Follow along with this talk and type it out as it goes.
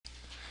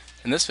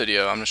In this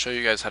video, I'm going to show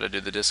you guys how to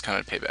do the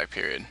discounted payback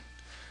period.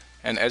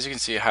 And as you can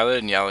see highlighted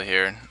in yellow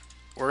here,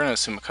 we're going to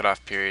assume a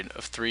cutoff period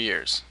of 3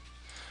 years.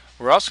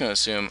 We're also going to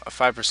assume a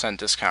 5%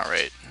 discount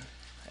rate.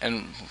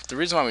 And the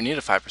reason why we need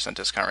a 5%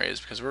 discount rate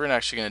is because we're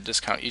actually going to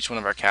discount each one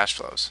of our cash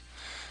flows.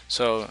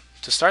 So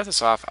to start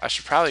this off, I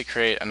should probably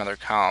create another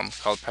column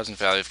called present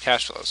value of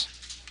cash flows,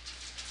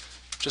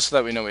 just so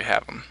that we know we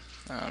have them.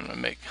 I'm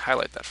going to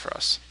highlight that for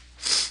us.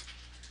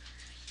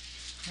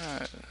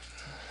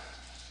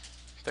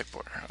 Thick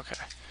border,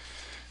 okay.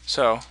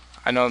 So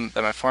I know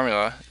that my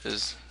formula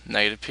is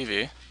negative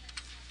PV,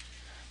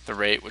 the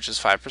rate, which is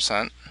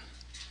 5%,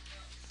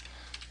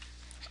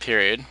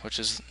 period, which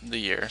is the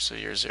year, so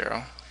year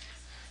 0,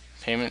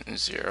 payment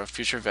is 0,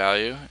 future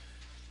value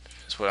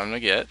is what I'm going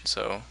to get,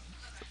 so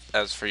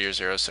as for year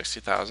 0,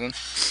 60,000. I'm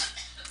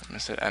going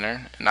to hit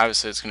enter, and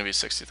obviously it's going to be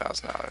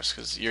 $60,000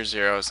 because year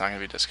 0 is not going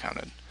to be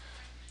discounted.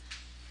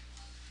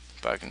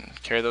 But I can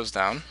carry those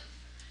down.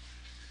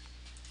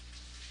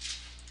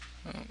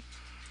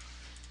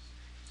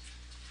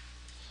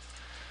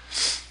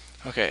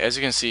 Okay, as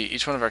you can see,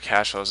 each one of our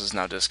cash flows is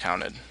now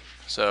discounted.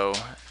 So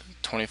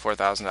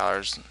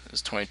 $24,000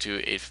 is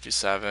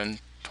 $22,857.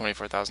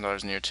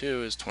 $24,000 in year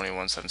 2 is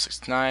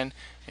 $21,769.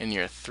 In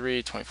year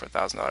 3,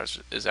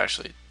 $24,000 is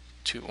actually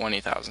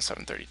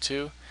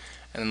 $20,732.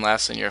 And then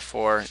lastly, in year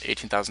 4,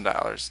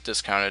 $18,000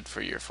 discounted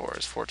for year 4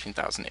 is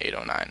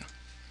 $14,809.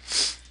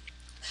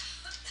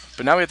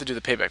 But now we have to do the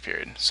payback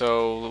period.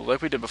 So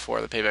like we did before,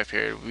 the payback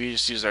period, we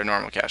just used our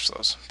normal cash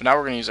flows. But now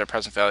we're going to use our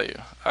present value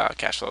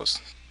cash flows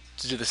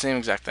to do the same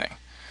exact thing.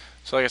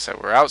 So like I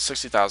said, we're out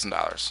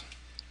 $60,000,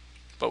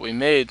 but we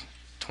made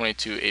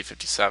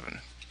 $22,857.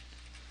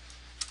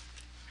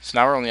 So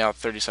now we're only out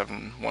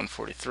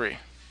 $37,143.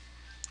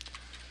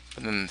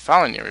 But then the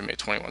following year we made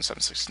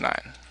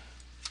 $21,769.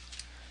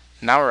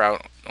 Now we're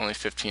out only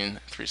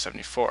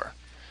 $15,374.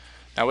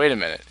 Now wait a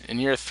minute. In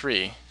year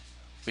 3,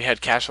 we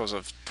had cash flows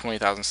of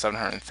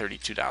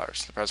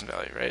 $20,732, the present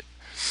value, right?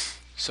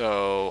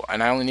 So,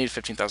 and I only need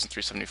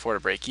 $15,374 to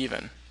break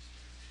even.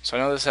 So I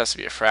know this has to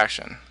be a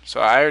fraction. So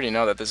I already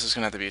know that this is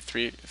going to have to be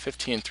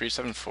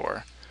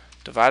 15,374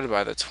 divided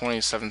by the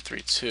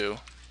 2732,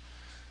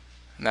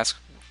 and that's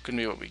going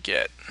to be what we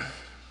get.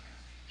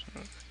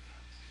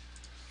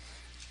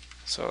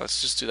 So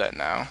let's just do that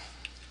now.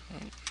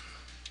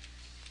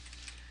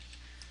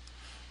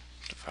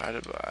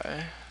 Divided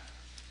by,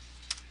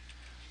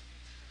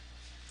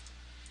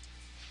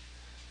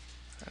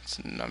 that's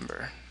a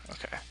number.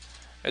 Okay.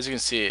 As you can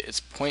see,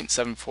 it's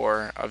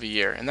 0.74 of a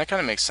year, and that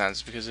kind of makes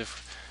sense because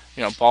if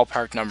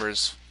ballpark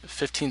numbers,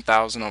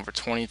 15,000 over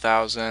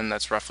 20,000,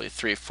 that's roughly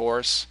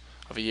 3/4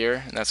 of a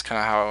year, and that's kind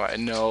of how I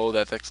know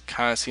that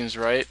kind of seems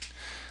right.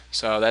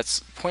 So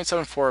that's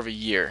 0.74 of a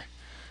year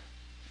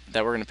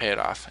that we're going to pay it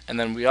off. And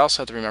then we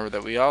also have to remember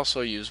that we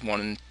also use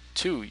 1 and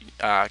 2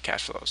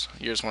 cash flows,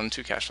 years 1 and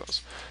 2 cash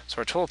flows. So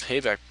our total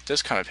payback,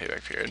 discounted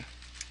payback period,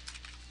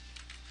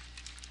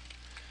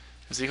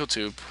 is equal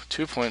to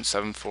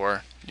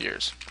 2.74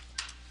 years.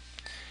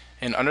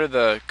 And under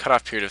the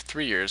cutoff period of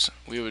 3 years,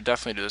 we would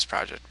definitely do this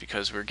project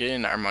because we're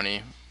getting our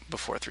money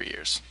before 3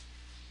 years.